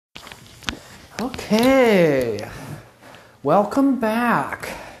Okay, welcome back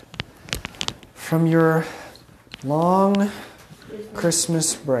from your long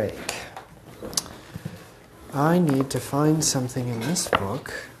Christmas break. I need to find something in this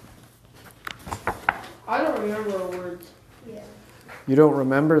book. I don't remember the words. Yeah. You don't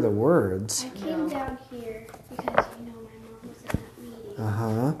remember the words? I came down here because, my mom was in that meeting.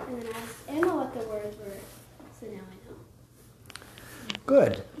 Uh-huh. And then I didn't know what the words were, so now I know.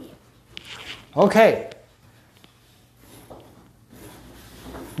 Good. Yeah. Okay.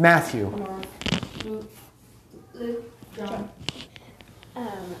 Matthew. Mark, Luke, John.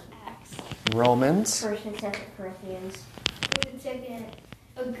 Acts. Romans. 1st and 2nd Corinthians. 2nd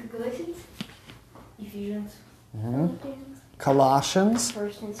Galatians. Ephesians. Philippians. Colossians.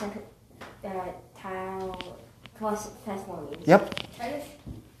 1st and 2nd Thessalonians. Yep. Titus.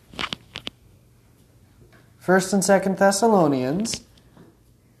 1st and 2nd Thessalonians.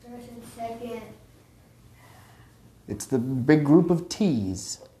 1st and 2nd. It's the big group of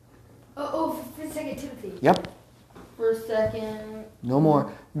T's. 1st, 2nd Timothy. Yep. 1st, 2nd. No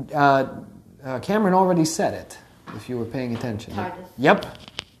more. Cameron already said it, if you were paying attention. Titus. Yep.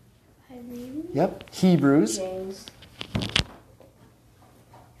 Philemon. Yep. Hebrews. James.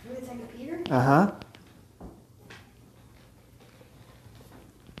 1st, 2nd Peter. Uh-huh.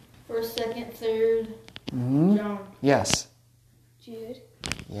 1st, 2nd, 3rd. Mm-hmm. John. Yes. Jude.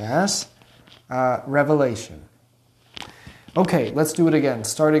 Yes. Revelation. Okay, let's do it again,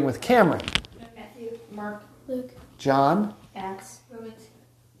 starting with Cameron. Matthew. Mark. Luke. John. Acts. Romans.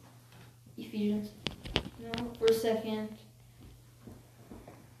 Ephesians. No. 1st, 2nd.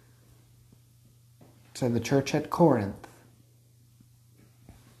 To the church at Corinth.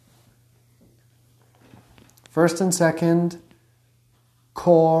 1st and 2nd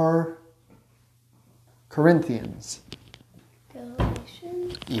Corinthians.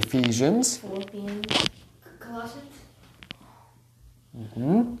 Galatians. Ephesians. Philippians. Colossians.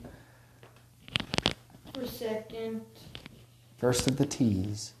 Mm-hmm. 1st, 2nd. First of the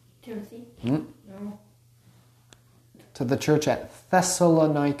T's. Timothy. Mm. No. To the church at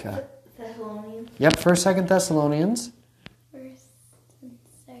Thessalonica. Thessalonians. Yep, 1st, 2nd Thessalonians. 1st and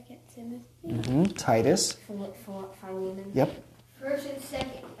 2nd Timothy. Mm-hmm. Titus. Philemon. Yep. 1st and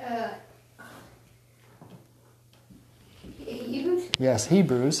 2nd Hebrews. Yes,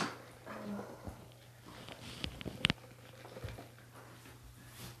 Hebrews.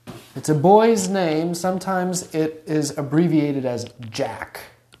 It's a boy's name. Sometimes it is abbreviated as Jack.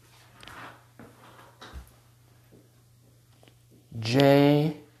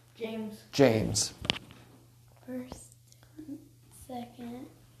 James. James. 1st and 2nd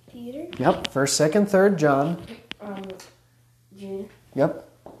Peter. Yep. 1st, 2nd, 3rd John. Jude. Yep.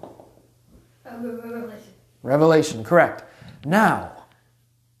 Revelation. Revelation. Correct. Now,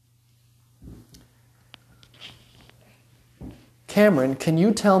 Cameron, can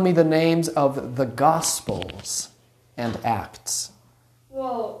you tell me the names of the Gospels and Acts?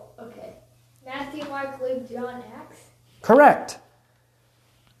 Whoa, okay. Matthew, Mark, Luke, John, Acts. Correct.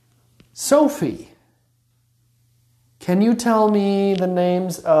 Sophie, can you tell me the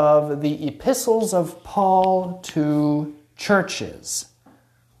names of the epistles of Paul to churches?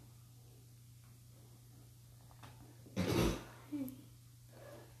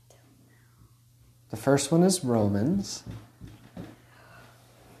 The first one is Romans.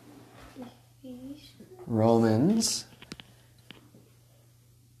 Romans.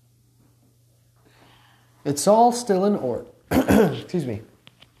 It's all still in order. Excuse me.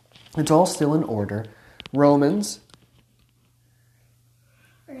 It's all still in order. Romans.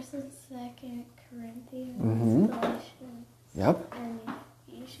 1st and 2nd Corinthians. Mhm. Galatians. Yep. And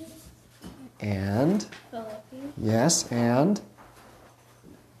Ephesians. And. Philippians. Yes, and.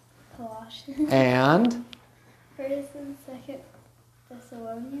 Colossians. And. 1st and 2nd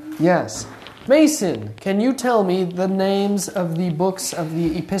Thessalonians. Yes. Mason, can you tell me the names of the books of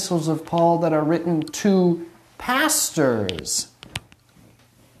the epistles of Paul that are written to pastors?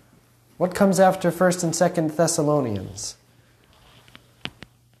 What comes after 1st and 2nd Thessalonians?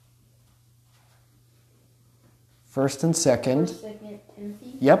 1st and 2nd. 1st, 2nd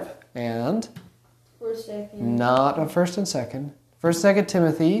Timothy. Yep. And 1st, 2nd. not a 1st and 2nd. 1st, 2nd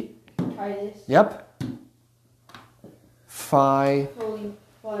Timothy. Titus. Yep. Philemon.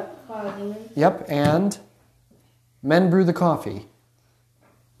 Yep. And Men Brew the Coffee.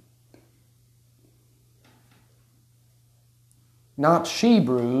 Not she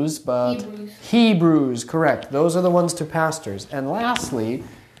brews, but Hebrews. Correct. Those are the ones to pastors. And lastly,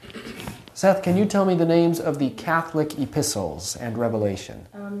 Seth, can you tell me the names of the Catholic epistles and Revelation?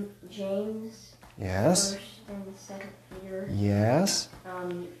 James. Yes. 1st and 2nd Peter. Yes.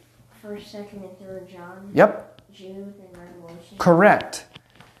 First, second, and third John. Yep, Jude and Revelation. correct.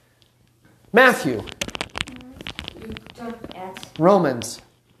 Matthew, John. Acts. Romans,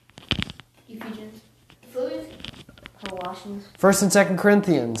 Ephesians. Philippians. Colossians. 1st and 2nd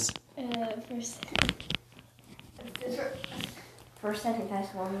Corinthians, First First, second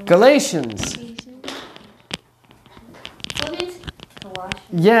Thessalonians. Galatians. Ephesians. Philippians. Colossians.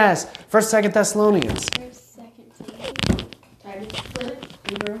 Yes, 1st, 2nd Thessalonians. First, second Timothy. Titus. Philippians.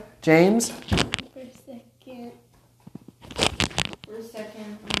 Hebrew. James, First, second. First,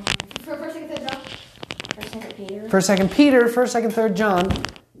 second. First, second, third John. First, second Peter. 1st, 2nd Peter, 1st, 2nd, 3rd John.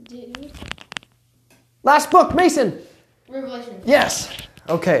 Jude. Last book, Mason. Revelation. Yes.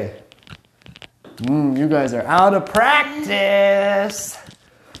 Okay. You guys are out of practice.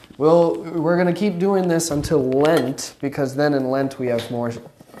 We're going to keep doing this until Lent, because then in Lent we have more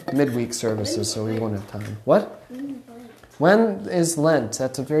midweek services, so we won't have time. What? When is Lent?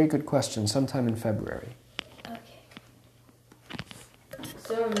 That's a very good question. Sometime in February. Okay.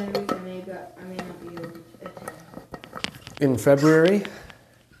 So maybe I may not be able to attend. In February?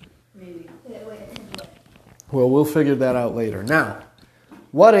 Maybe. Well, we'll figure that out later. Now,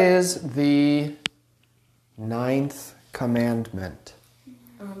 what is the 9th commandment?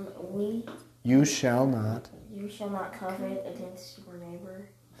 You shall not. You shall not covet against your neighbor.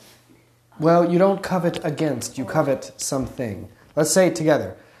 Well, you don't covet against, you covet something. Let's say it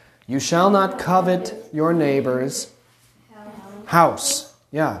together. You shall not covet your neighbor's house.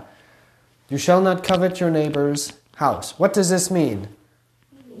 Yeah. You shall not covet your neighbor's house. What does this mean?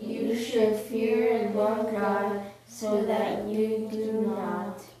 You should fear and love God so that you do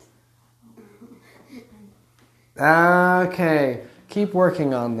not. Okay, keep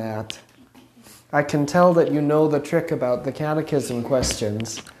working on that. I can tell that you know the trick about the catechism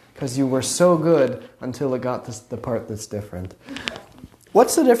questions, because you were so good until it got the part that's different.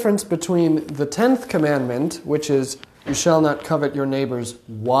 What's the difference between the 10th commandment, which is you shall not covet your neighbor's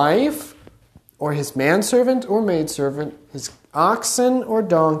wife, or his manservant or maidservant, his oxen or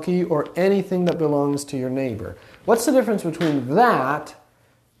donkey, or anything that belongs to your neighbor? What's the difference between that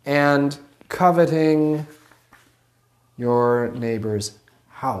and coveting your neighbor's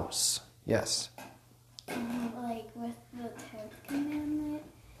house? Yes. Like with the 10th commandment,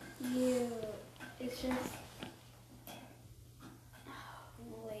 it's just,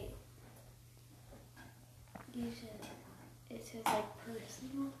 it's just like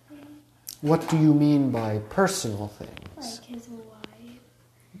personal thing. What do you mean by personal things? Like his wife,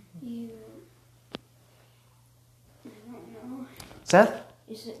 I don't know. Seth?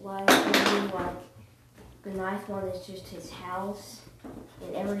 Is it like the 9th one is just his house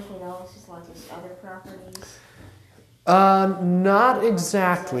and everything else is like his other properties? Not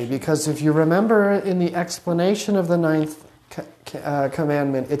exactly, because if you remember in the explanation of the 9th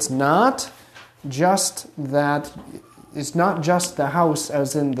commandment, it's not just the house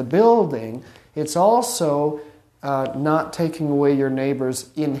as in the building, it's also not taking away your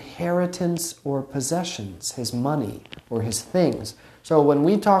neighbor's inheritance or possessions, his money or his things. So when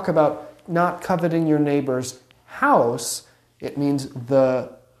we talk about not coveting your neighbor's house, it means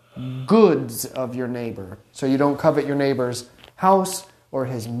the goods of your neighbor. So you don't covet your neighbor's house or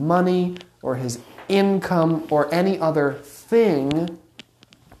his money or his income or any other thing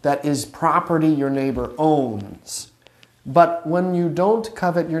that is property your neighbor owns. But when you don't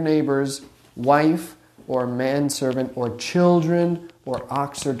covet your neighbor's wife or manservant or children or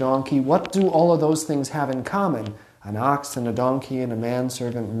ox or donkey, what do all of those things have in common? An ox and a donkey and a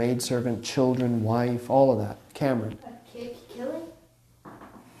manservant, maidservant, children, wife, all of that. Cameron. Killing?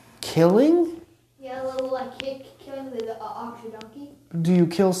 Killing? Yeah, a little like killing the ox or donkey. Do you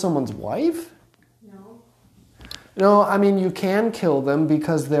kill someone's wife? No. No, I mean you can kill them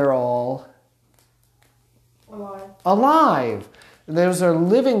because they're all alive. Those are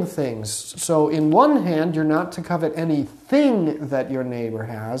living things. So in one hand, you're not to covet anything that your neighbor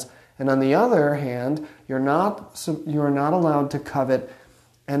has, and on the other hand, you're not allowed to covet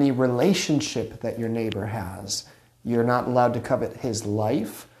any relationship that your neighbor has. You're not allowed to covet his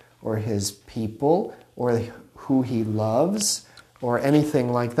life or his people or who he loves or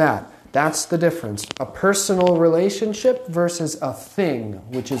anything like that. That's the difference. A personal relationship versus a thing,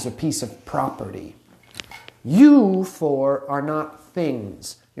 which is a piece of property. You four are not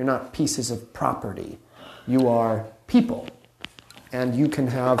things. You're not pieces of property. You are people. And you can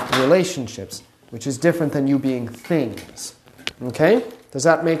have relationships, which is different than you being things. Okay? Does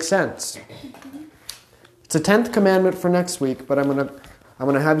that make sense? It's a 10th commandment for next week, but I'm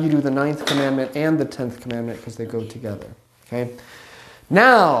gonna have you do the 9th commandment and the 10th commandment because they go together. Okay?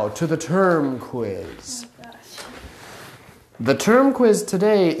 Now to the term quiz. The term quiz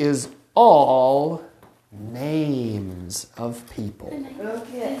today is all names of people.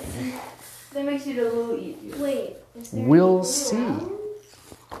 Okay. That makes it a little easier. Wait, is there We'll any see. rounds?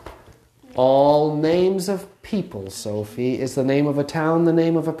 All names of people, Sophie. Is the name of a town the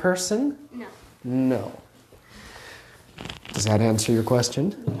name of a person? No. No. Does that answer your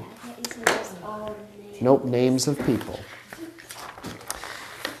question? Yeah, that isn't just all names. Nope, names of people.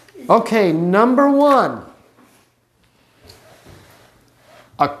 Okay, number 1.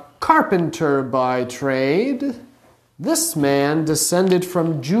 A carpenter by trade. This man descended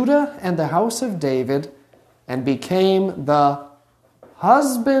from Judah and the house of David and became the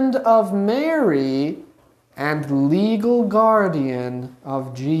husband of Mary and legal guardian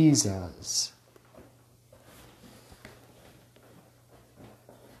of Jesus.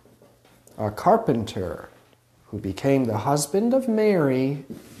 A carpenter who became the husband of Mary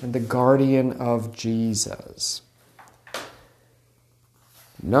and the guardian of Jesus.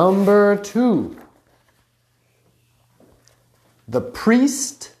 Number 2. The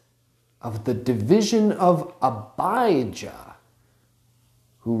priest of the division of Abijah,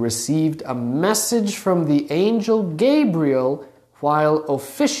 who received a message from the angel Gabriel while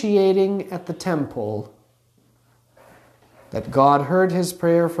officiating at the temple, that God heard his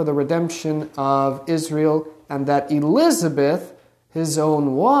prayer for the redemption of Israel, and that Elizabeth, his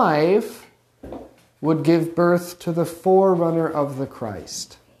own wife, would give birth to the forerunner of the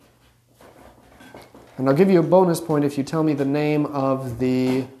Christ. And I'll give you a bonus point if you tell me the name of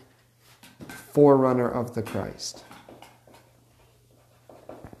the forerunner of the Christ.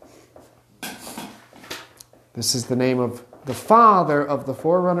 This is the name of the father of the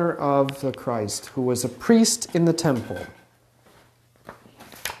forerunner of the Christ, who was a priest in the temple.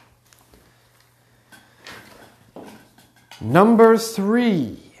 Number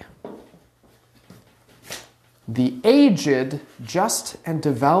 3. The aged, just, and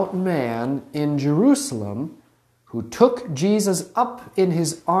devout man in Jerusalem who took Jesus up in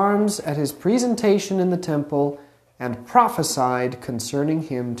his arms at his presentation in the temple and prophesied concerning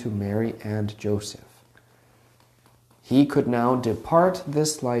him to Mary and Joseph. He could now depart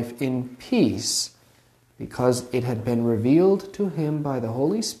this life in peace because it had been revealed to him by the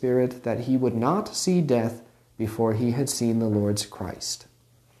Holy Spirit that he would not see death before he had seen the Lord's Christ.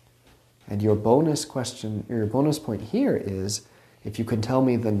 And your bonus point here is if you can tell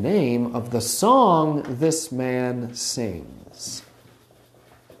me the name of the song this man sings.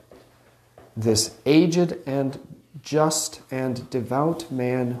 This aged and just and devout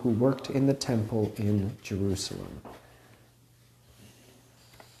man who worked in the temple in Jerusalem.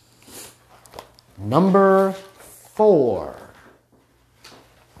 Number 4.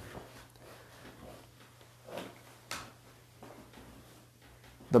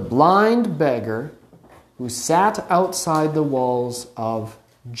 The blind beggar who sat outside the walls of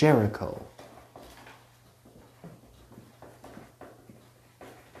Jericho.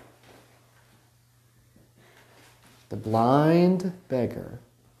 The blind beggar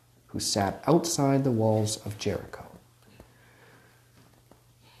who sat outside the walls of Jericho.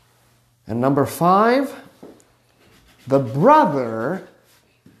 And number 5, the brother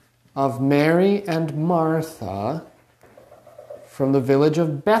of Mary and Martha from the village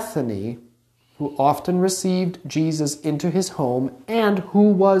of Bethany, who often received Jesus into his home and who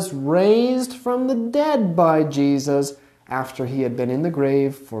was raised from the dead by Jesus after he had been in the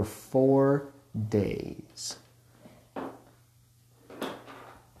grave for 4 days.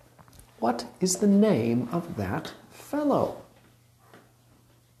 What is the name of that fellow?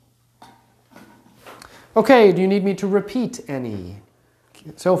 Okay, do you need me to repeat any?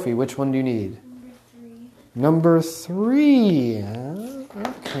 Sophie, which one do you need? Number 3.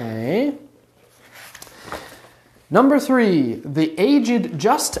 Okay. Number 3. The aged,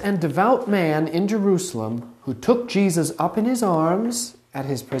 just, and devout man in Jerusalem who took Jesus up in his arms at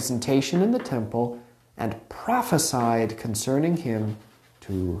his presentation in the temple and prophesied concerning him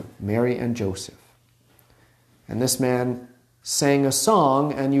to Mary and Joseph. And this man sang a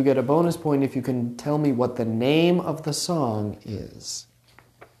song, and you get a bonus point if you can tell me what the name of the song is.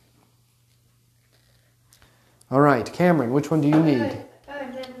 All right, Cameron, which one do you need?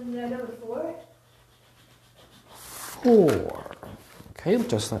 Number 4. 4. Okay,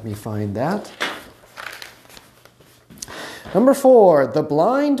 just let me find that. Number 4, the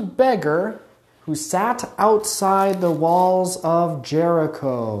blind beggar who sat outside the walls of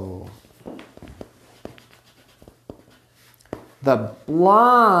Jericho. The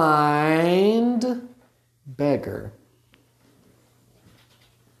blind beggar.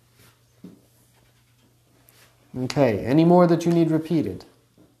 Okay, any more that you need repeated?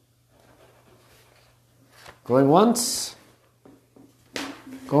 Going once,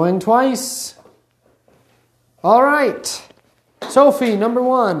 Going twice. All right. Sophie, number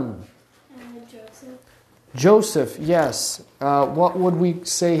 1. Joseph. Joseph, yes. What would we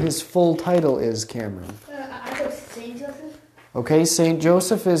say his full title is, Cameron? I go Saint Joseph. Okay, Saint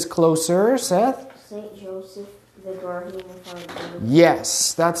Joseph is closer. Seth? Saint Joseph, the guardian of our Lord.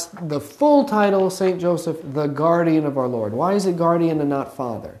 Yes, that's the full title, Saint Joseph, the guardian of our Lord. Why is it guardian and not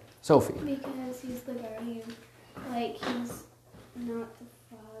father? Sophie? Because he's the guardian. Like, he's not the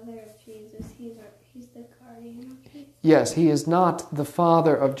father of Jesus. He's the guardian of Jesus. Yes, he is not the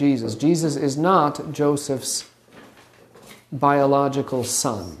father of Jesus. Jesus is not Joseph's biological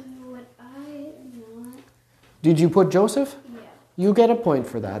son. So would I not? Did you put Joseph? Yeah. You get a point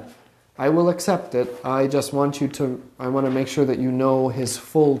for that. I will accept it. I just want I want to make sure that you know his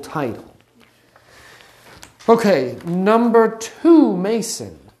full title. Okay, number 2,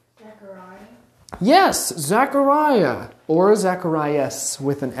 Mason. Zechariah. Yes, Zechariah, or Zacharias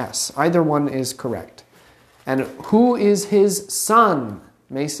with an S. Either one is correct. And who is his son,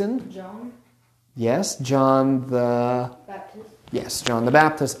 Mason? John Yes, John the... Baptist. Yes, John the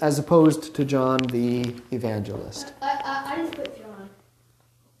Baptist, as opposed to John the Evangelist. I just put John.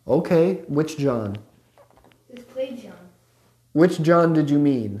 Okay, which John? Just played John. Which John did you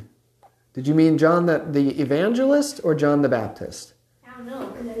mean? Did you mean John the Evangelist or John the Baptist? I don't know,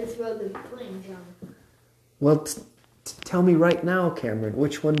 because I just wrote the playing John. Well, tell me right now, Cameron,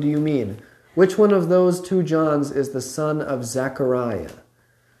 which one do you mean? Which one of those 2 Johns is the son of Zechariah?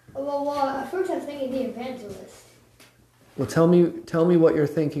 Well, at first I was thinking the evangelist. Well, tell me what you're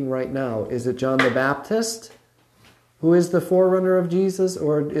thinking right now. Is it John the Baptist, who is the forerunner of Jesus,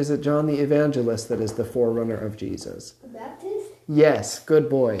 or is it John the Evangelist that is the forerunner of Jesus? The Baptist? Yes, good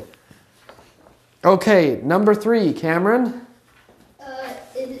boy. Okay, number 3, Cameron.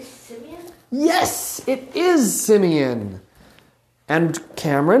 Is it Simeon? Yes, it is Simeon. And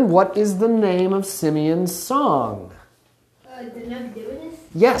Cameron, what is the name of Simeon's song? The Nunc Dimittis?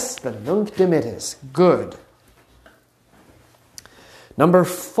 Yes, the Nunc Dimittis. Good. Number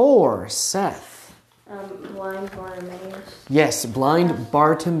 4, Seth. Blind Bartimaeus. Yes, blind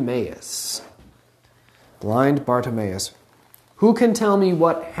Bartimaeus. Blind Bartimaeus. Who can tell me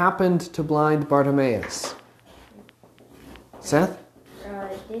what happened to blind Bartimaeus? Seth?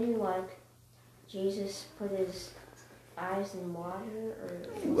 Didn't Jesus put his eyes in water,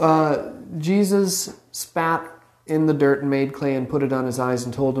 or Jesus spat in the dirt and made clay and put it on his eyes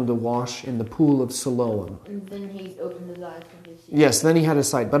and told him to wash in the pool of Siloam. And then he opened his eyes and he see. Yes, then he had his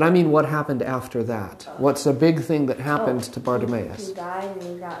sight. But I mean, what happened after that? What's a big thing that happened to Bartimaeus? He died and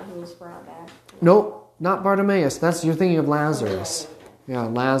he was brought back. No, not Bartimaeus. You're thinking of Lazarus. Yeah,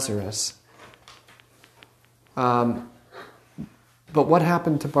 Lazarus. But what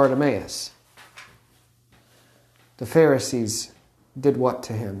happened to Bartimaeus? The Pharisees did what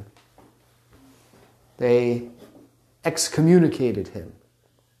to him? They excommunicated him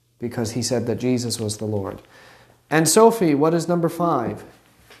because he said that Jesus was the Lord. And Sophie, what is number 5?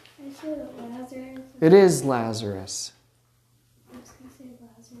 I said Lazarus. It is Lazarus. I was going to say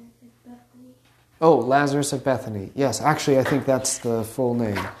Lazarus of Bethany. Oh, Lazarus of Bethany. Yes, actually I think that's the full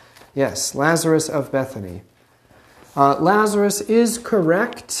name. Yes, Lazarus of Bethany. Lazarus is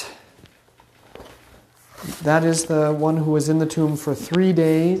correct. That is the one who was in the tomb for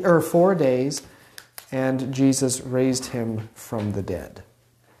 4 days, and Jesus raised him from the dead.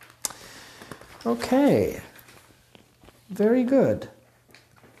 Okay. Very good.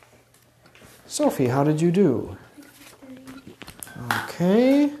 Sophie, how did you do?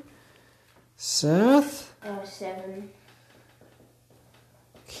 Okay. Seth? 7.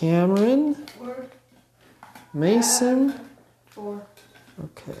 Cameron? 4. Mason? 4.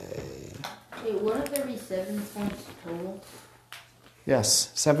 Okay. Wait, wouldn't there be 7 points total?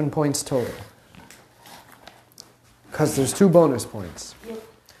 Yes, 7 points total. Because there's 2 bonus points. Yep.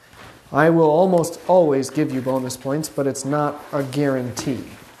 I will almost always give you bonus points, but it's not a guarantee.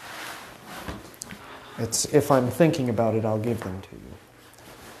 If I'm thinking about it, I'll give them to you.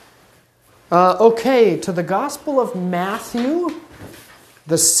 Okay, to the Gospel of Matthew,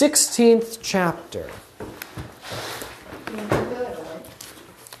 the 16th chapter.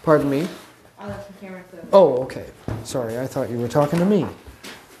 Pardon me? I left the camera closed. Oh, okay. Sorry, I thought you were talking to me.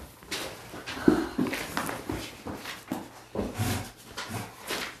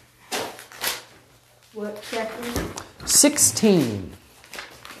 What chapter? 16.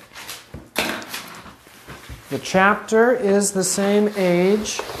 The chapter is the same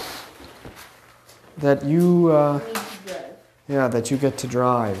age that you, that you get to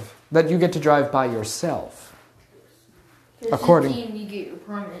drive. That you get to drive by yourself. According. 16, you get your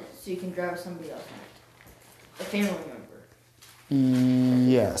permit so you can drive somebody else. A family member.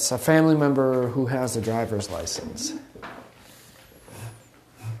 Yes, a family member who has a driver's license.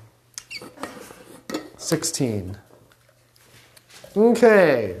 16.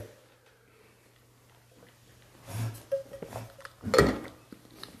 Okay.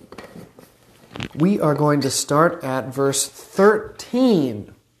 We are going to start at verse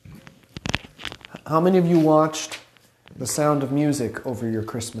 13. How many of you watched The Sound of Music over your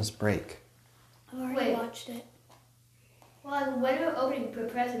Christmas break? I've already Wait. watched it. Well, when we were opening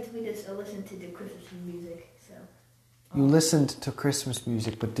presents, we just listened to the Christmas music. So. You listened to Christmas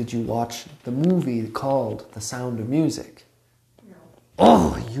music, but did you watch the movie called The Sound of Music?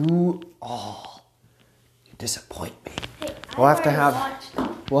 No. You disappoint me. Hey, We'll have to I have- already watched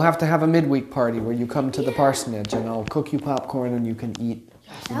it. We'll have to have a midweek party where you come to the parsonage and I'll cook you popcorn and you can eat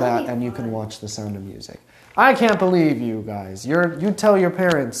that and you can watch The Sound of Music. I can't believe you guys. You tell your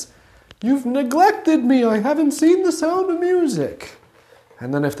parents, you've neglected me. I haven't seen The Sound of Music.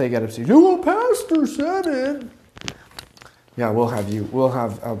 And then if they get upset, a pastor said it. Yeah, we'll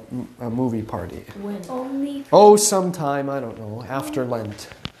have a movie party. When? Oh, sometime, I don't know, after Lent.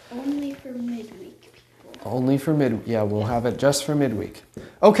 Only for midweek people. Only for midweek. Yeah, we'll have it just for midweek.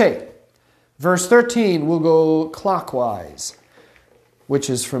 Okay, verse 13, we'll go clockwise, which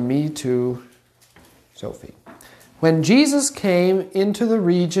is from me to Sophie. When Jesus came into the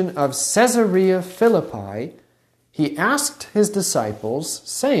region of Caesarea Philippi, he asked his disciples,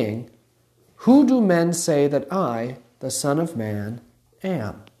 saying, "Who do men say that I, the Son of Man,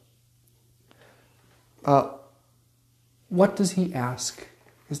 am?" What does he ask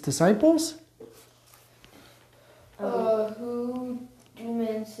his disciples? Who do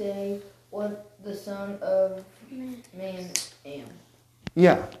men say what the Son of Man am?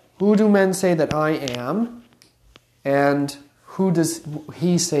 Yeah. Who do men say that I am? And who does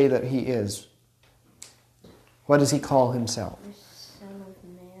he say that he is? What does he call himself? The Son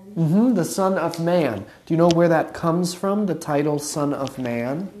of Man. The Son of Man. Do you know where that comes from, the title Son of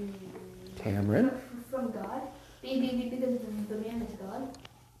Man? Cameron? From God? Because the man is God?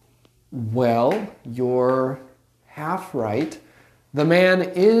 Well, you're half right. That man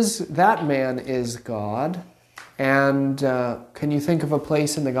is God. And can you think of a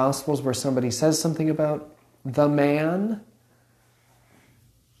place in the Gospels where somebody says something about the man?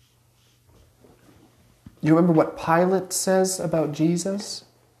 You remember what Pilate says about Jesus?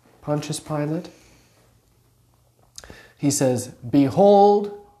 Pontius Pilate? He says,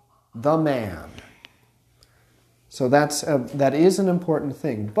 "Behold the man." So that is an important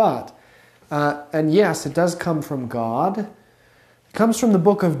thing. But, and yes, it does come from God. It comes from the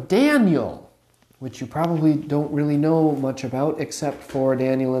book of Daniel, which you probably don't really know much about except for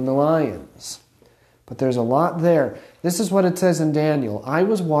Daniel and the lions. But there's a lot there. This is what it says in Daniel. "I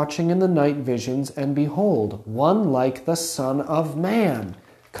was watching in the night visions, and behold, one like the Son of Man,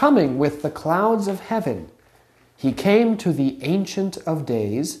 coming with the clouds of heaven. He came to the Ancient of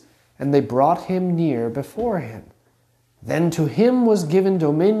Days, and they brought him near before him. Then to him was given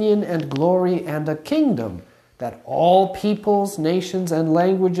dominion and glory and a kingdom, that all peoples, nations, and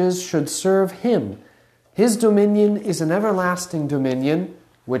languages should serve him. His dominion is an everlasting dominion,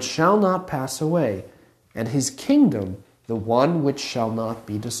 which shall not pass away, and his kingdom the one which shall not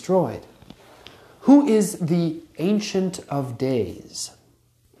be destroyed." Who is the Ancient of Days?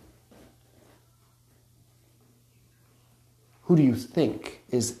 Who do you think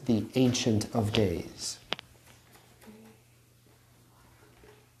is the Ancient of Days?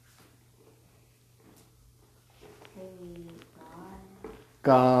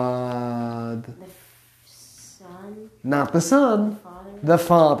 God. The Son. Not the Son. Father. The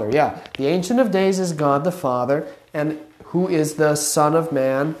Father, yeah. The Ancient of Days is God the Father, and who is the Son of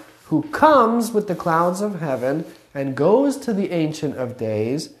Man, who comes with the clouds of heaven and goes to the Ancient of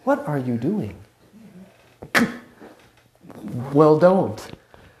Days. What are you doing? Well, don't.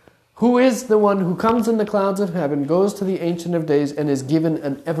 Who is the one who comes in the clouds of heaven, goes to the Ancient of Days, and is given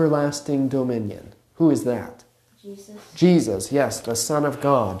an everlasting dominion? Who is that? Jesus. Jesus, yes, the Son of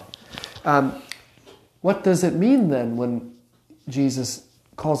God. What does it mean then when Jesus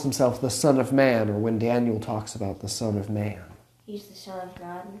calls himself the Son of Man, or when Daniel talks about the Son of Man? He's the Son of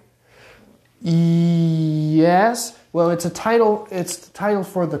God. Yes. Well, it's a title. It's the title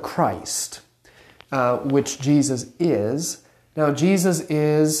for the Christ, which Jesus is. Now, Jesus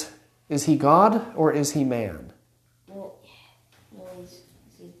is he God or is he man? Well,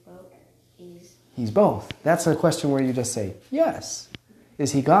 he's both. He's both. That's a question where you just say, yes.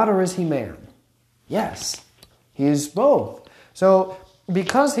 Is he God or is he man? Yes. He is both. So,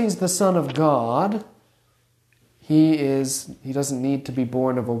 because he's the Son of God, he doesn't need to be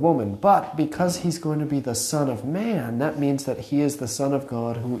born of a woman. But because he's going to be the Son of Man, that means that he is the Son of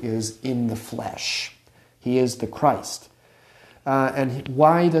God who is in the flesh. He is the Christ. And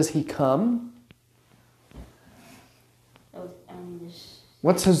why does he come?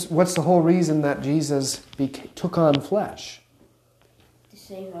 What's the whole reason that Jesus took on flesh? To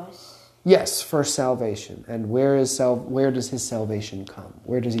save us. Yes, for salvation. And where does his salvation come?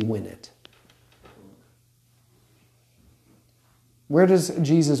 Where does he win it? Where does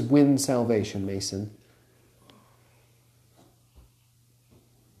Jesus win salvation, Mason?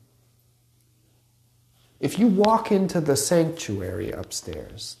 If you walk into the sanctuary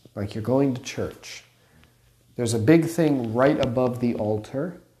upstairs, like you're going to church, there's a big thing right above the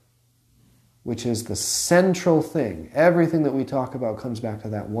altar, which is the central thing. Everything that we talk about comes back to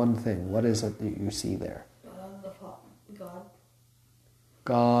that one thing. What is it that you see there? God.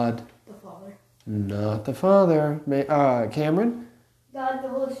 God. The Father. Not the Father. Cameron? God, the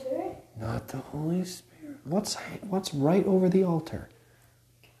Holy Spirit. Not the Holy Spirit. What's right over the altar?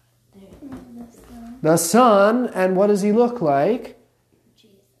 The Son. And what does he look like?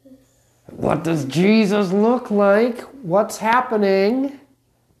 Jesus. What does Jesus look like? What's happening?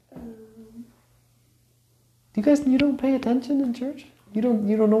 You don't pay attention in church? You don't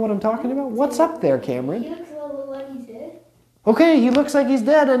know what I'm talking about? What's up there, Cameron? He looks a little like he's dead. Okay, he looks like he's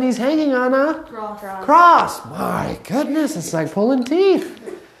dead and he's hanging on a cross. My goodness, it's like pulling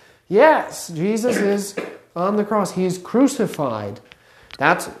teeth. Yes, Jesus is on the cross. He's crucified.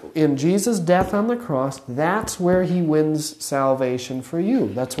 That's in Jesus' death on the cross. That's where he wins salvation for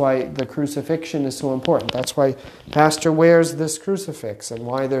you. That's why the crucifixion is so important. That's why Pastor wears this crucifix and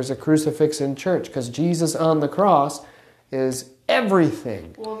why there's a crucifix in church. Because Jesus on the cross is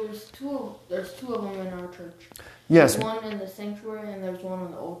everything. Well, there's two of them in our church. Yes. There's one in the sanctuary and there's one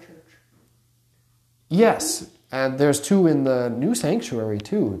in the old church. Yes, and there's two in the new sanctuary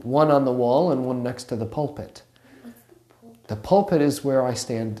too. One on the wall and one next to the pulpit. What's the pulpit? The pulpit is where I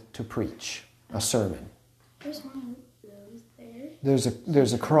stand to preach a sermon. There's one of those there.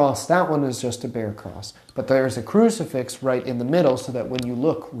 There's a cross. That one is just a bare cross. But there's a crucifix right in the middle so that when you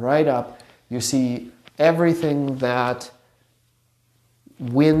look right up, you see everything that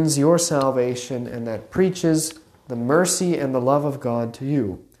wins your salvation and that preaches the mercy and the love of God to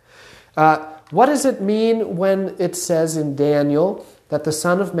you. What does it mean when it says in Daniel that the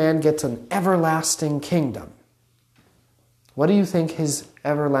Son of Man gets an everlasting kingdom? What do you think his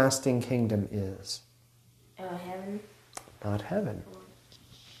everlasting kingdom is? Heaven. Not heaven.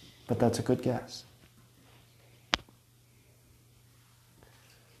 But that's a good guess.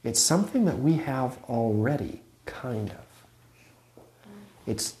 It's something that we have already, kind of.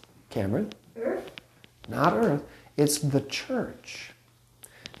 It's, Cameron? Earth? Not earth. It's the church.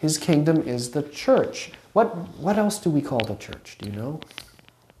 His kingdom is the church. What else do we call the church? Do you know?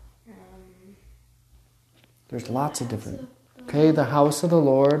 There's lots of different. Okay, the house of the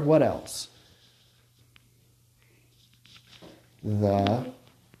Lord. What else? The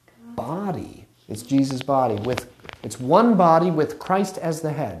body. It's Jesus' body. It's one body with Christ as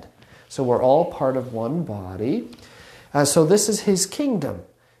the head. So we're all part of one body. So this is his kingdom.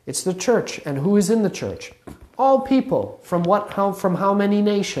 It's the church. And who is in the church? All people. From how many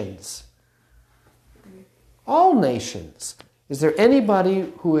nations? All nations. Is there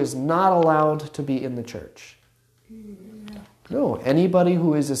anybody who is not allowed to be in the church? No. Anybody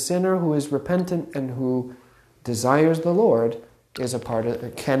who is a sinner, who is repentant, and who desires the Lord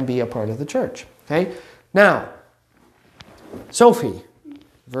can be a part of the church. Okay? Now, Sophie,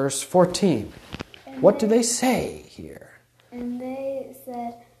 verse 14. What do they say here? And they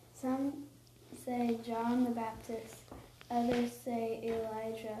said, some say John the Baptist, others say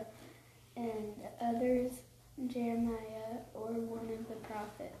Elijah, and others Jeremiah or one of the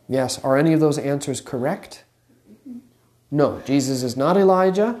prophets. Yes. Are any of those answers correct? No. Jesus is not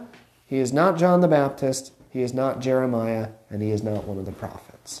Elijah. He is not John the Baptist. He is not Jeremiah. And he is not one of the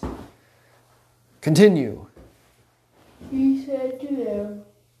prophets. Continue. He said to them,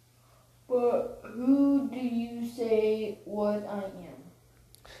 "But who do you say what I am?"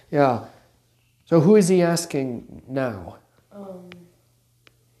 Yeah. So who is he asking now?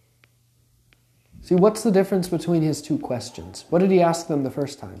 See, what's the difference between his two questions? What did he ask them the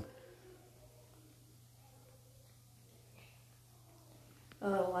first time?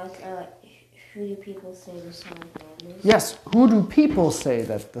 Who do people say the Son of Man is? Yes, who do people say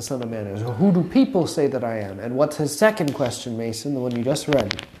that the Son of Man is? Or who do people say that I am? And what's his second question, Mason, the one you just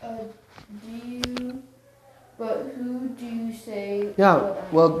read? But who do you say? Yeah,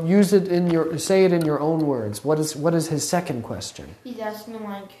 well, say it in your own words. What is his second question? He's asking him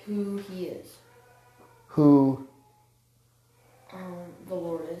who he is. Who The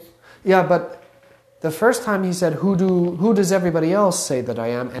Lord is. Yeah, but the first time he said, who does everybody else say that I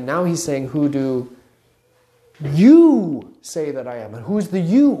am? And now he's saying, who do you say that I am? And who's the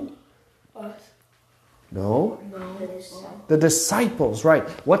you? Us. No. The disciples. The disciples, right.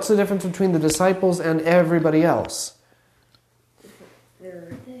 What's the difference between the disciples and everybody else? They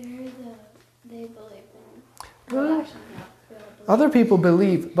believe in. Well, other people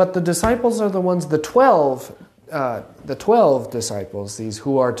believe, but the disciples are the ones, the 12 disciples, these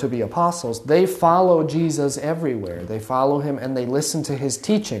who are to be apostles, they follow Jesus everywhere. They follow him and they listen to his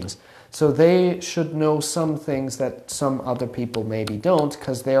teachings. So they should know some things that some other people maybe don't,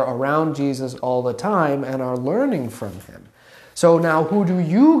 because they're around Jesus all the time and are learning from him. So now, who do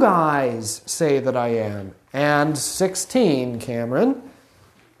you guys say that I am? And 16, Cameron.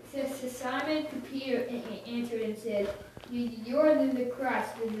 It says, to Simon Peter answered and said, you're the Christ,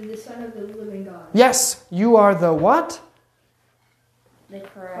 the Son of the living God. Yes, you are the what? The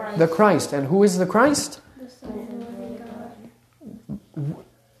Christ. The Christ. And who is the Christ? The Son of the living God.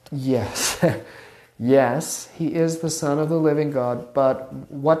 Yes. Yes, he is the Son of the living God, but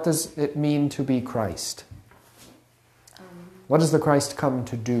what does it mean to be Christ? What does the Christ come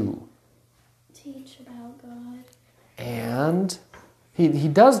to do? Teach about God. And he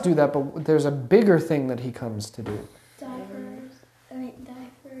does do that, but there's a bigger thing that he comes to do. Die for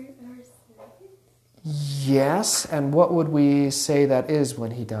our sins. Yes, and what would we say that is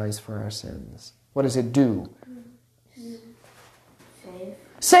when he dies for our sins? What does it do?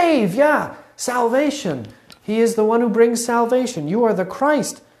 Save, yeah. Salvation. He is the one who brings salvation. You are the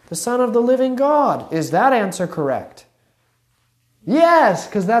Christ, the Son of the living God. Is that answer correct? Yes,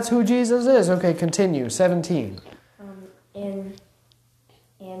 because that's who Jesus is. Okay, continue. 17. And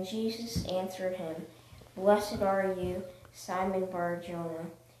Jesus answered him, Blessed are you, Simon Bar-Jonah,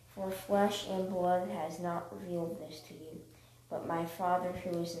 for flesh and blood has not revealed this to you, but my Father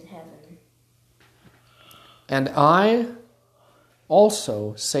who is in heaven. And I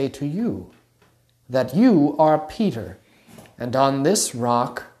also say to you that you are Peter, and on this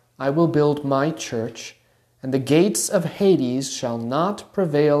rock I will build my church, and the gates of Hades shall not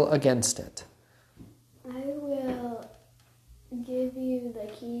prevail against it. I will give you the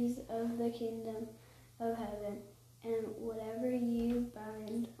keys of the kingdom of heaven, and whatever you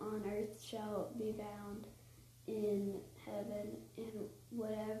bind on earth shall be bound in heaven, and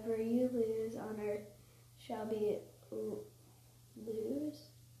whatever you lose on earth shall be loosed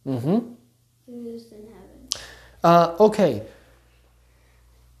in heaven. Okay.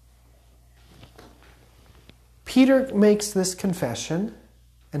 Peter makes this confession,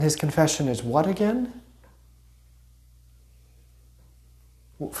 and his confession is what again?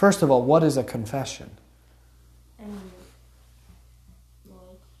 First of all, what is a confession?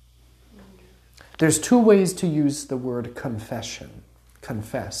 There's two ways to use the word confession.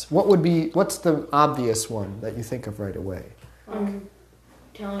 Confess. What's the obvious one that you think of right away?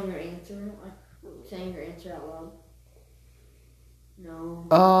 Telling your answer, like saying your answer out loud. No.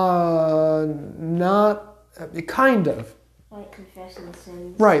 Not kind of. Like confessing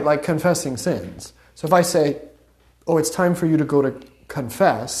sins. Right, like confessing sins. So if I say, oh, it's time for you to go to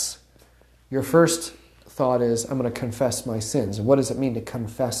confess, your first thought is, I'm going to confess my sins. And what does it mean to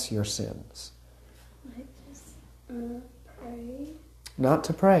confess your sins? Like just pray. Not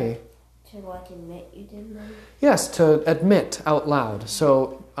to pray. To admit you did them? Yes, to admit out loud.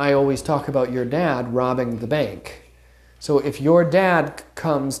 So I always talk about your dad robbing the bank. So if your dad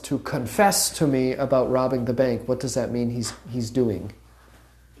comes to confess to me about robbing the bank, what does that mean he's doing?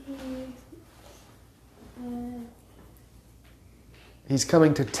 He's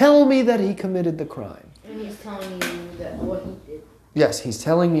coming to tell me that he committed the crime. And he's telling you that what he did. Yes, he's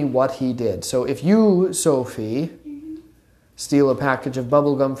telling me what he did. So if you, Sophie, steal a package of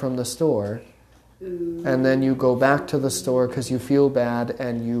bubble gum from the store, and then you go back to the store because you feel bad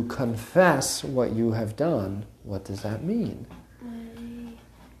and you confess what you have done, what does that mean?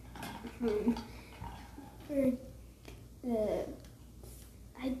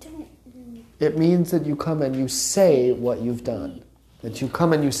 I don't... It means that you come and you say what you've done. That you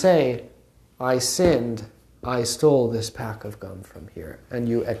come and you say, I sinned, I stole this pack of gum from here. And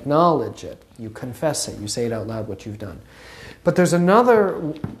you acknowledge it, you confess it, you say it out loud what you've done. But there's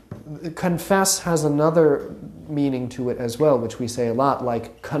another, confess has another meaning to it as well, which we say a lot,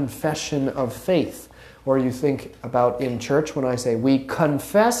 like confession of faith. Or you think about in church when I say, we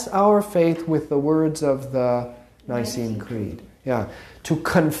confess our faith with the words of the Nicene Creed. Yeah, to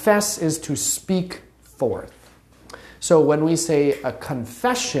confess is to speak forth. So when we say a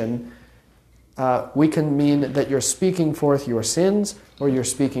confession, we can mean that you're speaking forth your sins or you're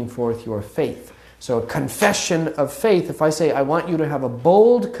speaking forth your faith. So a confession of faith, if I say I want you to have a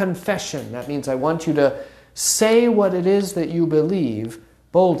bold confession, that means I want you to say what it is that you believe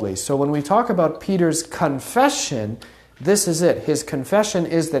boldly. So when we talk about Peter's confession, this is it. His confession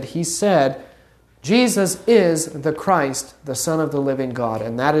is that he said, Jesus is the Christ, the Son of the living God.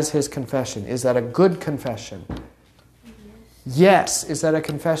 And that is his confession. Is that a good confession? Yes. Is that a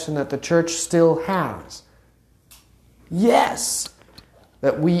confession that the church still has? Yes.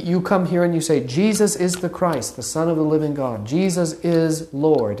 That you come here and you say, Jesus is the Christ, the Son of the living God. Jesus is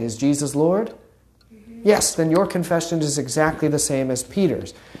Lord. Is Jesus Lord? Yes, then your confession is exactly the same as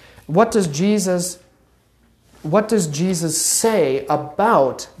Peter's. What does Jesus say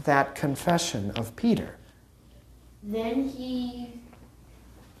about that confession of Peter? Then he...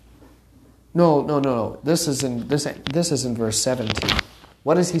 No. This is in verse 17.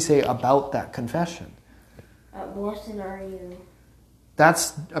 What does he say about that confession? Blessed are you.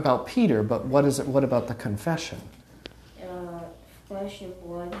 That's about Peter, but what about the confession? Flesh and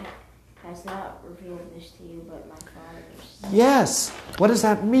blood has not revealed this to you, but my Father. Yes. What does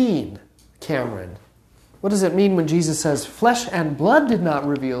that mean, Cameron? What does it mean when Jesus says, flesh and blood did not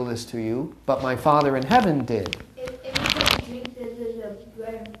reveal this to you, but my Father in heaven did? If you don't drink this is a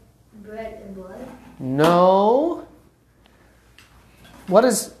bread and blood? No. What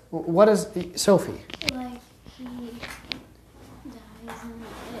is Sophie? Like he dies on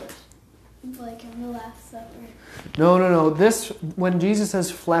the like in the Last Supper. No. This, when Jesus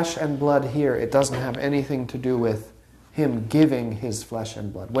says flesh and blood here, it doesn't have anything to do with him giving his flesh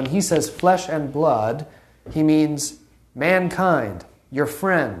and blood. When he says flesh and blood, he means mankind, your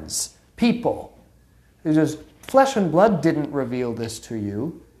friends, people. It is flesh and blood didn't reveal this to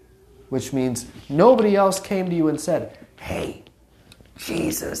you, which means nobody else came to you and said, hey,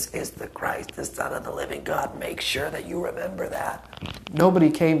 Jesus is the Christ, the Son of the living God. Make sure that you remember that. Nobody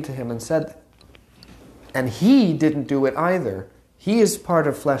came to him and said that. And he didn't do it either. He is part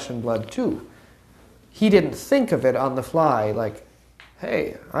of flesh and blood too. He didn't think of it on the fly like,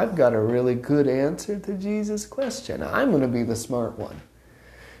 hey, I've got a really good answer to Jesus' question. I'm going to be the smart one.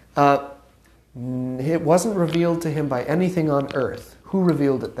 It wasn't revealed to him by anything on earth. Who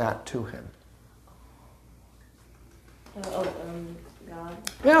revealed that to him? God.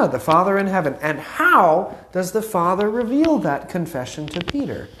 Yeah, the Father in heaven. And how does the Father reveal that confession to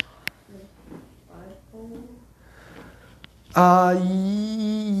Peter?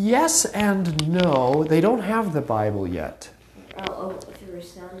 Yes and no. They don't have the Bible yet. Through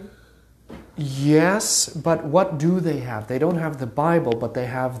his Son. Yes, but what do they have? They don't have the Bible, but they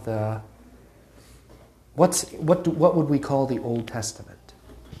have the... What would we call the Old Testament?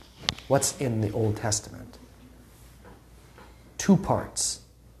 What's in the Old Testament? 2 parts.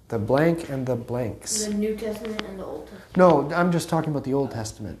 The blank and the blanks. The New Testament and the Old Testament. No, I'm just talking about the Old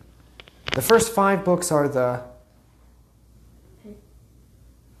Testament. The first 5 books are the...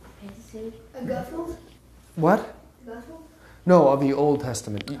 Gospels? What? Gospels? No, of the Old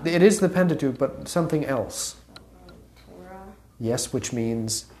Testament. It is the Pentateuch, but something else. Torah. Yes, which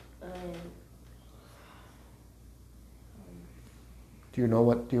means... Do you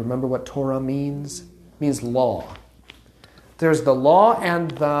remember what Torah means? It means law. There's the law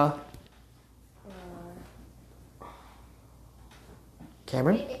and the...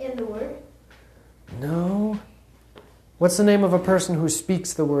 Cameron? In the Word? No. What's the name of a person who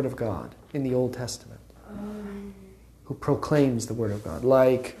speaks the Word of God in the Old Testament? Who proclaims the Word of God,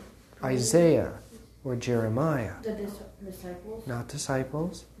 like Isaiah or Jeremiah. The disciples? Not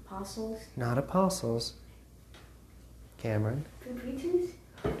disciples. Apostles. Not apostles. Cameron? Preachers?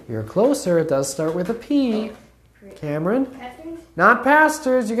 You're closer. It does start with a P. Cameron? Pastors? Not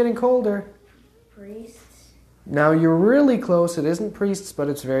pastors. You're getting colder. Priests. Now you're really close. It isn't priests, but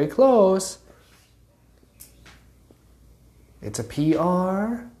it's very close. It's a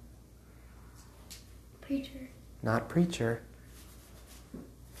PR. Preacher. Not preacher.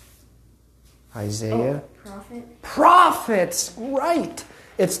 Isaiah. Prophet. Prophets! Right!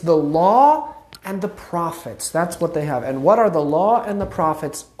 It's the law and the prophets. That's what they have. And what are the law and the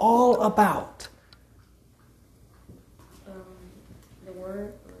prophets all about? The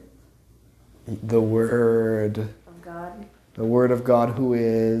Word. The Word Of God. The Word of God, who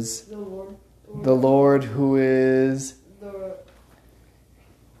is The Lord. the Lord, who is...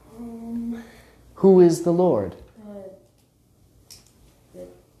 Who is the Lord? The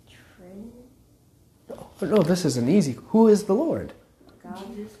Trinity. Oh, no, this is an easy... Who is the Lord? God.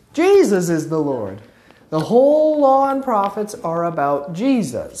 Jesus is the Lord. The whole law and prophets are about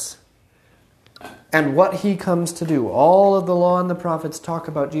Jesus and what he comes to do. All of the law and the prophets talk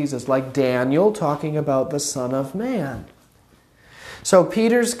about Jesus, like Daniel talking about the Son of Man. So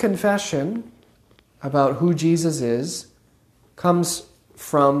Peter's confession about who Jesus is comes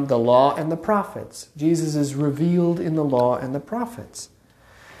from the law and the prophets. Jesus is revealed in the law and the prophets.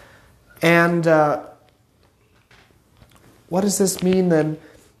 And what does this mean then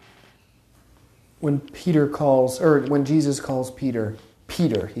when when Jesus calls Peter,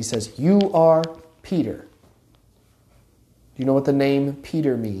 Peter? He says, "You are Peter." Do you know what the name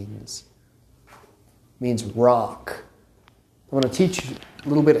Peter means? It means rock. I want to teach you a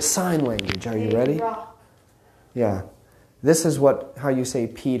little bit of sign language. Are you ready? Rock. Yeah. This is how you say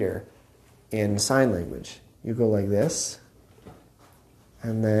Peter in sign language. You go like this,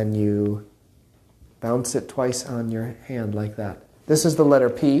 and then you bounce it twice on your hand like that. This is the letter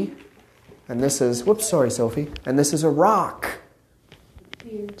P, and this is, whoops, sorry, Sophie, and this is a rock.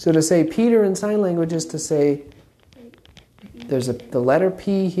 So to say Peter in sign language is to say there's the letter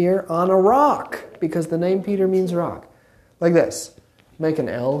P here on a rock, because the name Peter means rock. Like this. Make an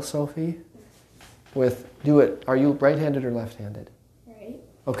L, Sophie. Do it. Are you right-handed or left-handed? Right.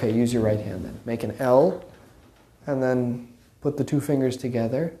 Okay, use your right hand then. Make an L, and then put the two fingers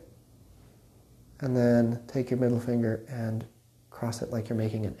together, and then take your middle finger and cross it like you're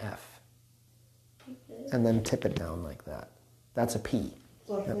making an F. And then tip it down like that. That's a P.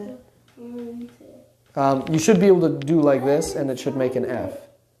 Like Yep. that. 1, 2. You should be able to do like this, and it should make an F.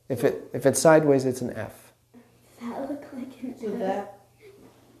 If it's sideways, it's an F. That looked like an So that.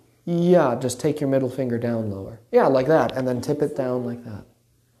 Yeah, just take your middle finger down lower. Yeah, like that, and then tip it down like that.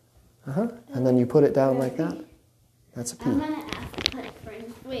 And then you put it down like that. That's a P. I'm going to ask my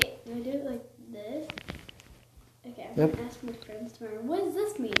friends. Wait, do I do it like this? Okay, I'm Yep. going to ask my friends tomorrow. What does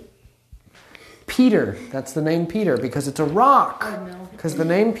this mean? Peter. That's the name Peter, because it's a rock. Oh, no. Because the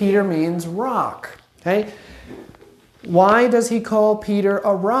name Peter means rock. Okay? Why does he call Peter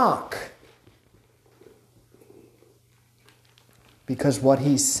a rock? Because what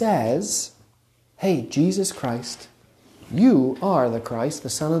he says, hey, Jesus Christ, you are the Christ, the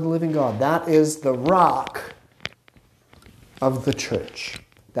Son of the living God. That is the rock of the church.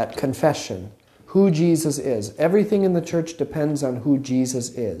 That confession. Who Jesus is. Everything in the church depends on who Jesus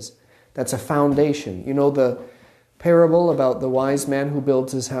is. That's a foundation. You know the parable about the wise man who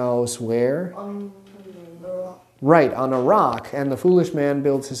builds his house where? On the rock. Right, on a rock. And the foolish man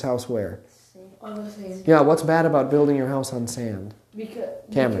builds his house where? On the sand. Yeah, what's bad about building your house on sand?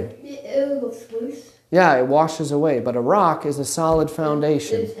 Cameron. It looks loose. Yeah, it washes away. But a rock is a solid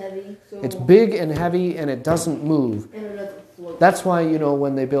foundation. It's heavy. So It's big and heavy and it doesn't move. And it doesn't float. That's why,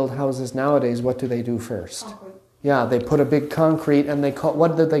 when they build houses nowadays, what do they do first? Concrete. Yeah, they put a big concrete and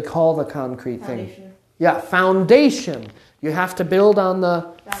what do they call the concrete thing? Foundation. Yeah, foundation. You have to build on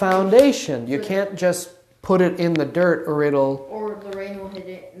the foundation. You can't just put it in the dirt or it'll... Or the rain will hit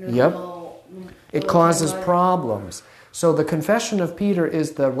it. And Yep. It It causes problems. So the confession of Peter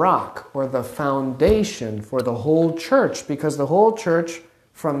is the rock or the foundation for the whole church, because the whole church,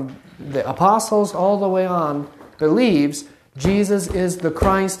 from the apostles all the way on, believes Jesus is the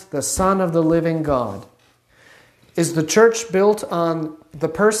Christ, the Son of the living God. Is the church built on the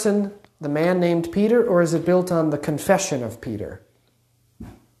person, the man named Peter, or is it built on the confession of Peter?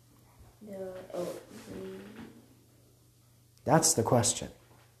 That's the question.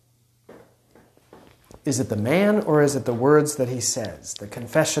 Is it the man or is it the words that he says, the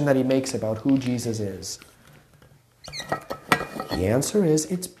confession that he makes about who Jesus is? The answer is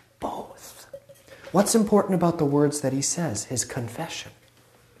it's both. What's important about the words that he says, his confession?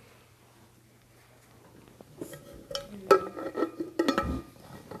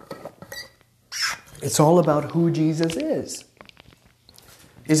 It's all about who Jesus is.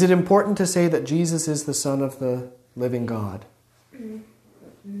 Is it important to say that Jesus is the Son of the living God?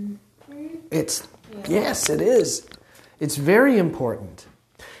 Yes, it is. It's very important.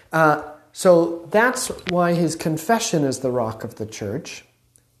 So that's why his confession is the rock of the church.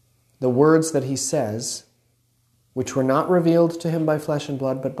 The words that he says, which were not revealed to him by flesh and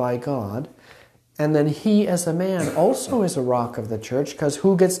blood, but by God. And then he as a man also is a rock of the church, because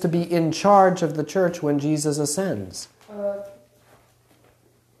who gets to be in charge of the church when Jesus ascends?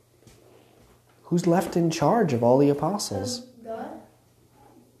 Who's left in charge of all the apostles? God?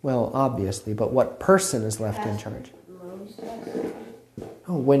 Well, obviously, but what person is left in charge?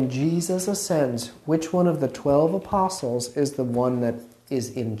 Oh, when Jesus ascends, which one of the 12 apostles is the one that is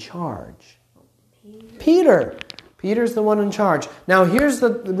in charge? Peter. Peter's the one in charge. Now, here's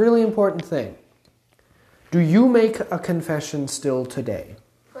the really important thing. Do you make a confession still today?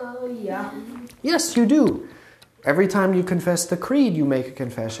 Yeah. Yes, you do. Every time you confess the creed, you make a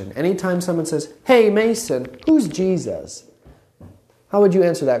confession. Anytime someone says, "Hey, Mason, who's Jesus?" How would you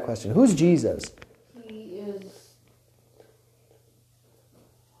answer that question? Who's Jesus? He is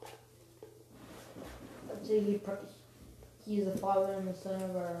say he is the Father and the Son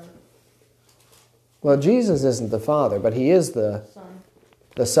of our Well, Jesus isn't the Father, but he is the Son.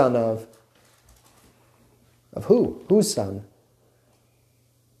 Son of who? Whose Son?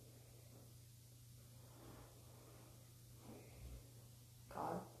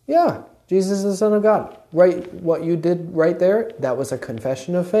 God. Yeah, Jesus is the Son of God. Right, what you did right there, that was a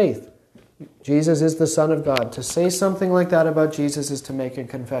confession of faith. Jesus is the Son of God. To say something like that about Jesus is to make a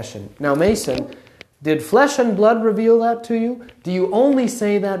confession. Now, Mason, did flesh and blood reveal that to you? Do you only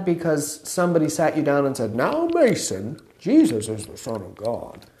say that because somebody sat you down and said, now, Mason, Jesus is the Son of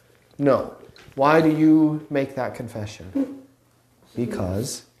God? No. Why do you make that confession?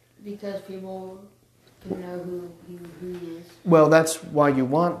 Because people can know who he is. Well, that's why you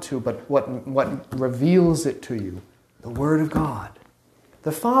want to, but what reveals it to you? The Word of God.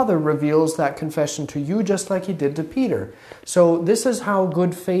 The Father reveals that confession to you just like he did to Peter. So this is how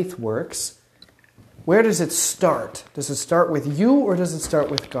good faith works. Where does it start? Does it start with you or does it start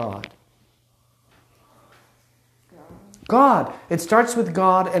with God? God. It starts with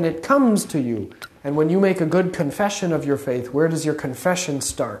God and it comes to you. And when you make a good confession of your faith, where does your confession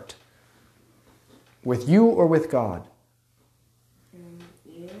start? With you or with God?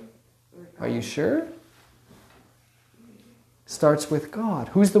 You or God. Are you sure? Starts with God.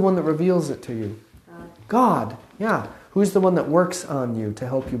 Who's the one that reveals it to you? God. Yeah. Who's the one that works on you to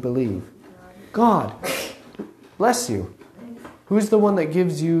help you believe? God. Bless you. Who's the one that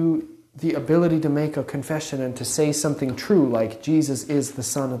gives you the ability to make a confession and to say something true like Jesus is the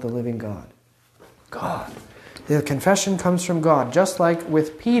Son of the living God? God. The confession comes from God. Just like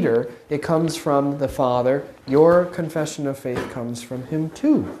with Peter, it comes from the Father. Your confession of faith comes from him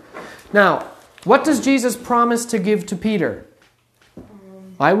too. Now, what does Jesus promise to give to Peter?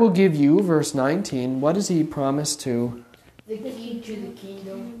 I will give you, verse 19, what does he promise to? The key to the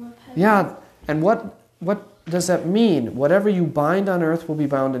kingdom. Yeah, and what does that mean? Whatever you bind on earth will be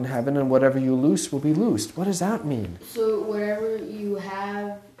bound in heaven, and whatever you loose will be loosed. What does that mean? So whatever you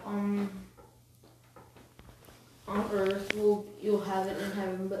have on earth, you'll have it in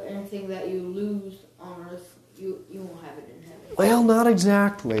heaven, but anything that you lose on earth, you won't have it in heaven. Well, not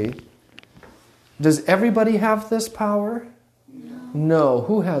exactly. Does everybody have this power? No.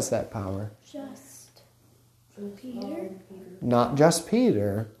 Who has that power? Just Peter. Not just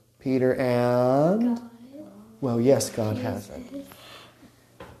Peter. Peter and... God. Well, yes, God has it.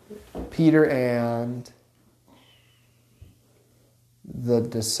 Peter and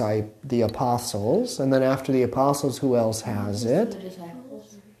the apostles. And then after the apostles, who else has it? The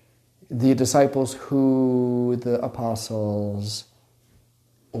disciples. The disciples who the apostles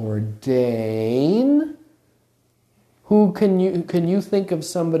ordain. Who can you think of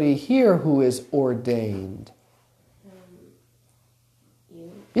somebody here who is ordained? You.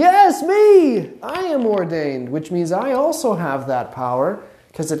 Yes, me! I am ordained, which means I also have that power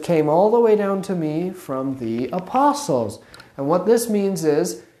because it came all the way down to me from the apostles. And what this means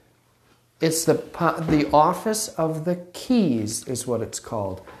is it's the office of the keys is what it's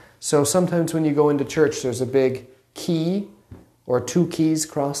called. So sometimes when you go into church, there's a big key or two keys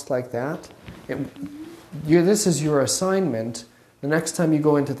crossed like that. This is your assignment. The next time you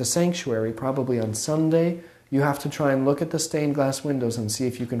go into the sanctuary, probably on Sunday, you have to try and look at the stained glass windows and see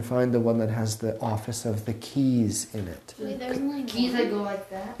if you can find the one that has the office of the keys in it. Wait, there's only Keys one? that go like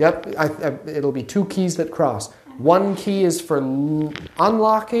that. Yep, it'll be two keys that cross. One key is for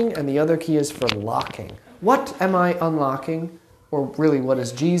unlocking and the other key is for locking. What am I unlocking? Or really, what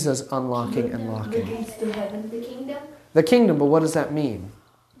is Jesus unlocking and locking? gates to heaven. The kingdom? The kingdom, but what does that mean?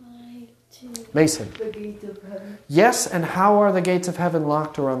 Mason. The gates of heaven. Yes, and how are the gates of heaven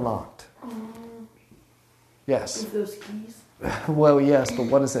locked or unlocked? Yes. With those keys. Well, yes, but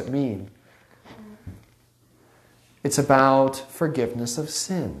what does it mean? It's about forgiveness of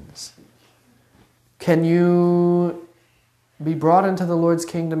sins. Can you be brought into the Lord's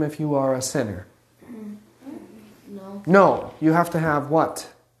kingdom if you are a sinner? No. No, you have to have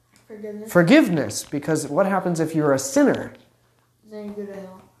what? Forgiveness. Forgiveness, because what happens if you're a sinner? Then you go to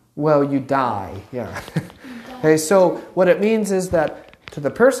hell. Well, you die, yeah. Okay, so what it means is that to the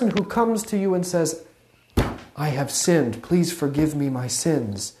person who comes to you and says, I have sinned, please forgive me my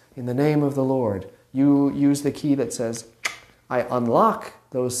sins in the name of the Lord, you use the key that says, I unlock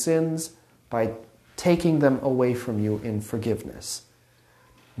those sins by taking them away from you in forgiveness.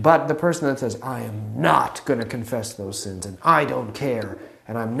 But the person that says, I am not going to confess those sins and I don't care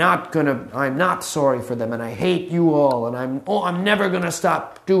and I'm not sorry for them and I hate you all and I'm never going to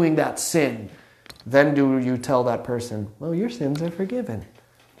stop doing that sin. Then do you tell that person, well, your sins are forgiven?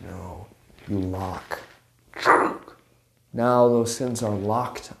 No, you lock. Now those sins are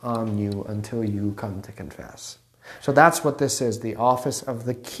locked on you until you come to confess. So that's what this is, the office of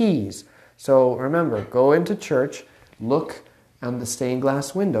the keys. So remember, go into church, look on the stained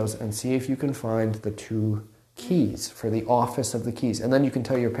glass windows and see if you can find the 2 keys for the office of the keys. And then you can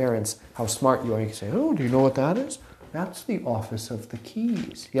tell your parents how smart you are. You can say, oh, do you know what that is? That's the office of the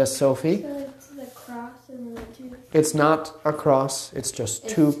keys. Yes, Sophie? So it's the cross and the 2. It's not a cross. It's just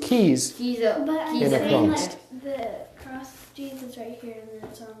 2 keys. But I'm in a saying cross. like the cross of Jesus right here and then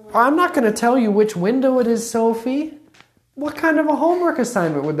it's on one. I'm not going to tell you which window it is, Sophie. What kind of a homework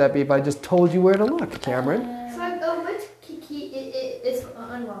assignment would that be if I just told you where to look, Cameron? Which key is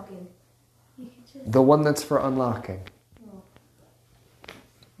unlocking? You could just, The one that's for unlocking.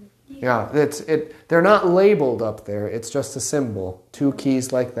 Yeah, they're not labeled up there. It's just a symbol. 2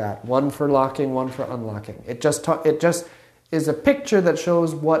 keys like that. One for locking, one for unlocking. It just is a picture that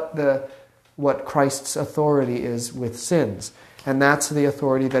shows what Christ's authority is with sins. And that's the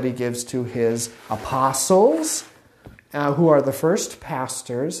authority that he gives to his apostles, who are the first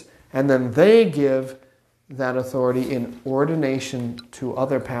pastors, and then they give that authority in ordination to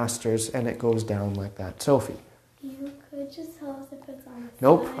other pastors, and it goes down like that. Sophie? you could just tell us if it's on the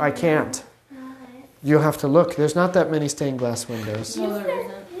Nope, side. I can't. Why? You have to look. There's not that many stained glass windows. No, Yes, there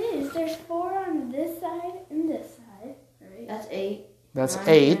there is. There's 4 on this side and this side. Right? That's 8. That's 9,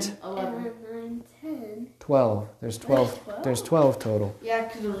 8. 10, 11. And then 9, 10. 12. There's 12. There's 12 total. Yeah,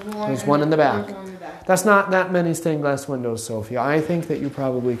 because There's one in the back. There's one in the back. That's not that many stained glass windows, Sophie. I think that you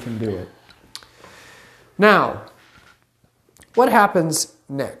probably can do it. Now, what happens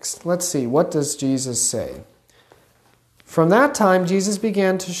next? Let's see. What does Jesus say? From that time, Jesus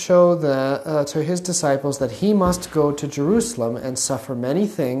began to show to his disciples that he must go to Jerusalem and suffer many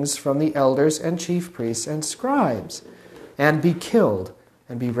things from the elders and chief priests and scribes, and be killed,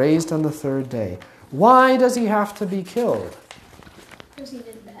 and be raised on the 3rd day. Why does he have to be killed? Because he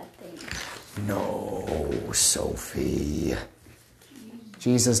did bad things. No, Sophie.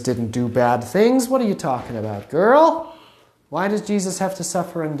 Jesus didn't do bad things. What are you talking about, girl? Why does Jesus have to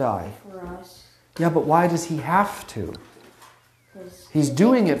suffer and die? For us. Yeah, but why does he have to? 'Cause He's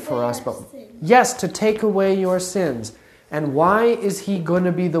doing it for us, but yes, to take away your sins. And why is he going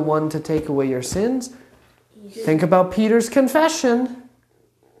to be the one to take away your sins? Think about Peter's confession.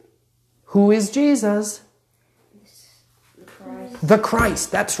 Who is Jesus? Christ. The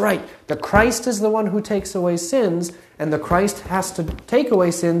Christ, that's right. The Christ is the one who takes away sins, and the Christ has to take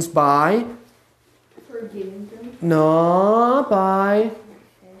away sins by... Forgiving them. No, by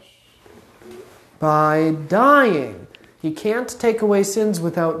dying. He can't take away sins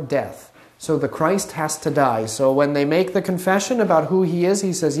without death. So the Christ has to die. So when they make the confession about who he is,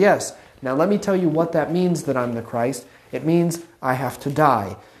 he says, yes. Now let me tell you what that means that I'm the Christ. It means I have to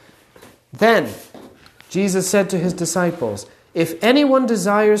die. Then Jesus said to his disciples, if anyone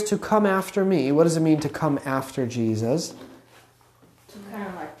desires to come after me, what does it mean to come after Jesus? To kind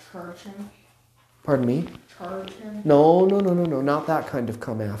of like charge him. Pardon me? Charge him. No, not that kind of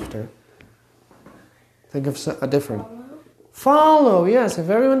come after. Think of a different. Follow, yes. If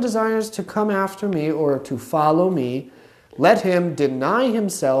everyone desires to come after me or to follow me, let him deny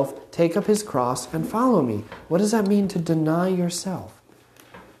himself, take up his cross, and follow me. What does that mean to deny yourself?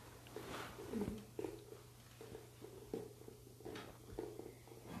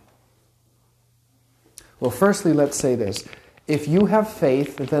 Well, firstly, let's say this. If you have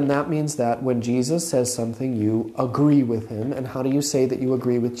faith, then that means that when Jesus says something, you agree with him. And how do you say that you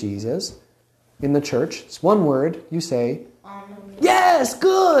agree with Jesus? In the church, it's one word. You say, yes,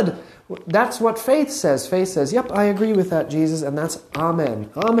 good. That's what faith says. Faith says, yep, I agree with that, Jesus. And that's amen.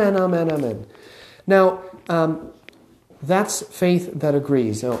 Amen, amen, amen. Now, that's faith that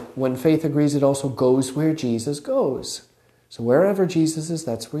agrees. Now, when faith agrees, it also goes where Jesus goes. So wherever Jesus is,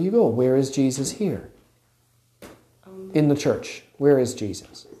 that's where you go. Where is Jesus here? In the church. Where is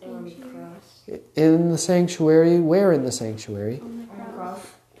Jesus? On the cross. In the sanctuary. Where in the sanctuary? On the cross.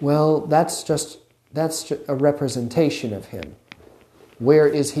 Well, that's just a representation of him. Where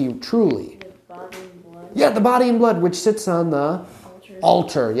is he truly? The body and blood. Yeah, the body and blood, which sits on the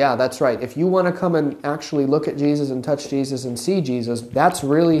altar. Yeah, that's right. If you want to come and actually look at Jesus and touch Jesus and see Jesus, that's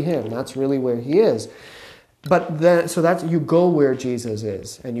really him. That's really where he is. But then, so that's, you go where Jesus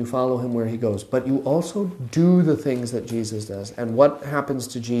is and you follow him where he goes. But you also do the things that Jesus does. And what happens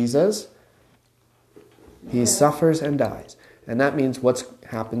to Jesus? He suffers and dies. And that means what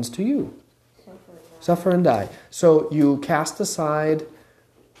happens to you? Suffer and die. So you cast aside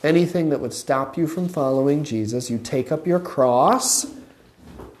anything that would stop you from following Jesus. You take up your cross.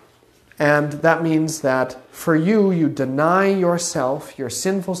 And that means that for you, you deny yourself, your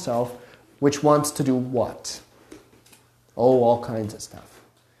sinful self, which wants to do what? Oh, all kinds of stuff.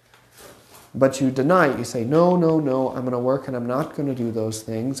 But you deny it. You say, no, no, no, I'm going to work and I'm not going to do those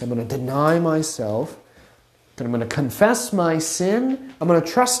things. I'm going to deny myself. And I'm going to confess my sin. I'm going to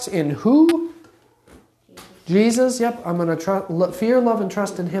trust in who? Jesus. Yep, I'm going to fear, love, and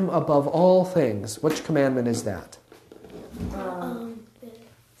trust in Him above all things. Which commandment is that? The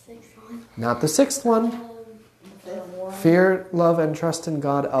sixth one. Not the sixth one. Fear, love, and trust in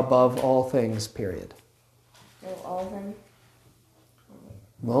God above all things, period. So all of them?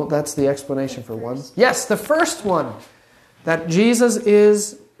 Well, that's the explanation for one. Yes, the first one. That Jesus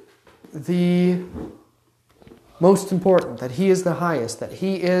is the most important, that He is the highest, that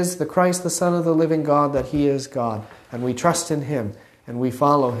He is the Christ, the Son of the living God, that He is God. And we trust in Him, and we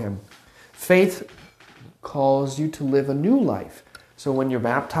follow Him. Faith calls you to live a new life. So when you're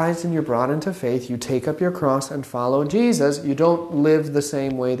baptized and you're brought into faith, you take up your cross and follow Jesus. You don't live the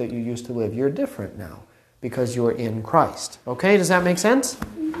same way that you used to live. You're different now because you're in Christ. Okay, does that make sense?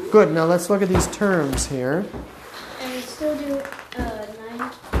 Mm-hmm. Good. Now let's look at these terms here. And we still do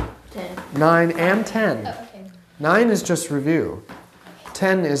 9, 10. 9 and 10. Oh, okay. 9 is just review.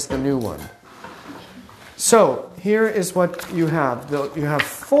 10 is the new one. So here is what you have. You have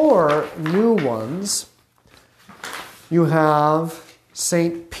 4 new ones. You have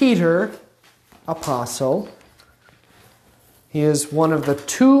St. Peter, apostle. He is one of the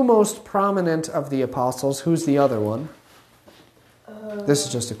 2 most prominent of the apostles. Who's the other one? This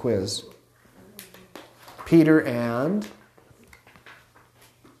is just a quiz. Peter and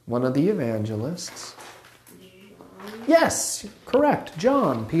one of the evangelists. Yes, correct.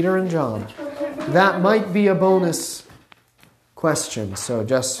 John. Peter and John. That might be a bonus question. So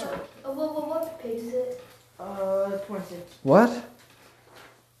just... What page is it? 26. What?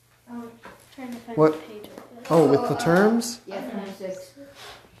 I'm trying to find What? the page. Oh, with the terms? Yeah, 26.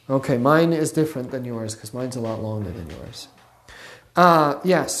 Okay, mine is different than yours because mine's a lot longer than yours.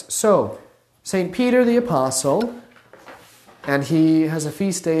 Yes, so St. Peter the Apostle, and he has a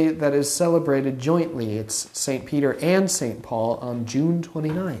feast day that is celebrated jointly. It's St. Peter and St. Paul on June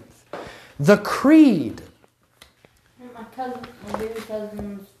 29th. The Creed. My baby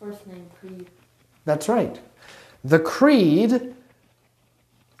cousin's first name, Creed. That's right. The Creed,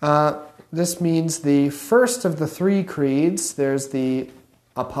 this means the first of the 3 creeds. There's the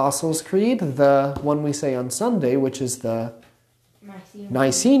Apostles' Creed, the one we say on Sunday, which is the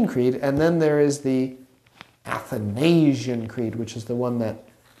Nicene Creed, and then there is the Athanasian Creed, which is the one that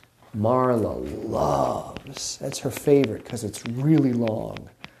Marla loves. That's her favorite because it's really long.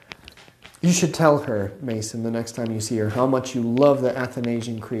 You should tell her, Mason, the next time you see her, how much you love the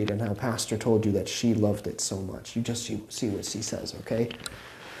Athanasian Creed and how Pastor told you that she loved it so much. You just see what she says, okay?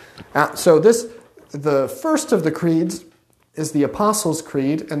 So the first of the creeds is the Apostles'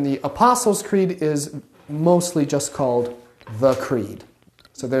 Creed, and the Apostles' Creed is mostly just called the Creed.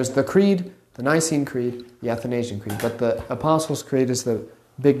 So there's the Creed, the Nicene Creed, the Athanasian Creed, but the Apostles' Creed is the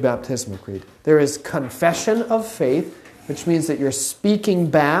big baptismal creed. There is confession of faith, which means that you're speaking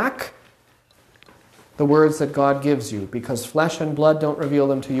back the words that God gives you, because flesh and blood don't reveal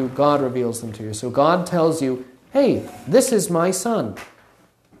them to you, God reveals them to you. So God tells you, hey, this is my son.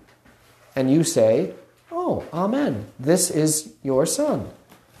 And you say, oh, amen, this is your son.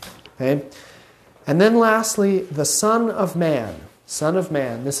 Okay? And then lastly, the Son of Man. Son of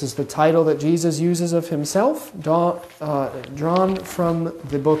Man. This is the title that Jesus uses of himself, drawn from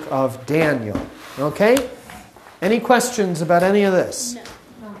the book of Daniel. Okay? Any questions about any of this?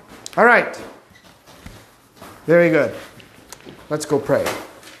 No. All right. Very good. Let's go pray.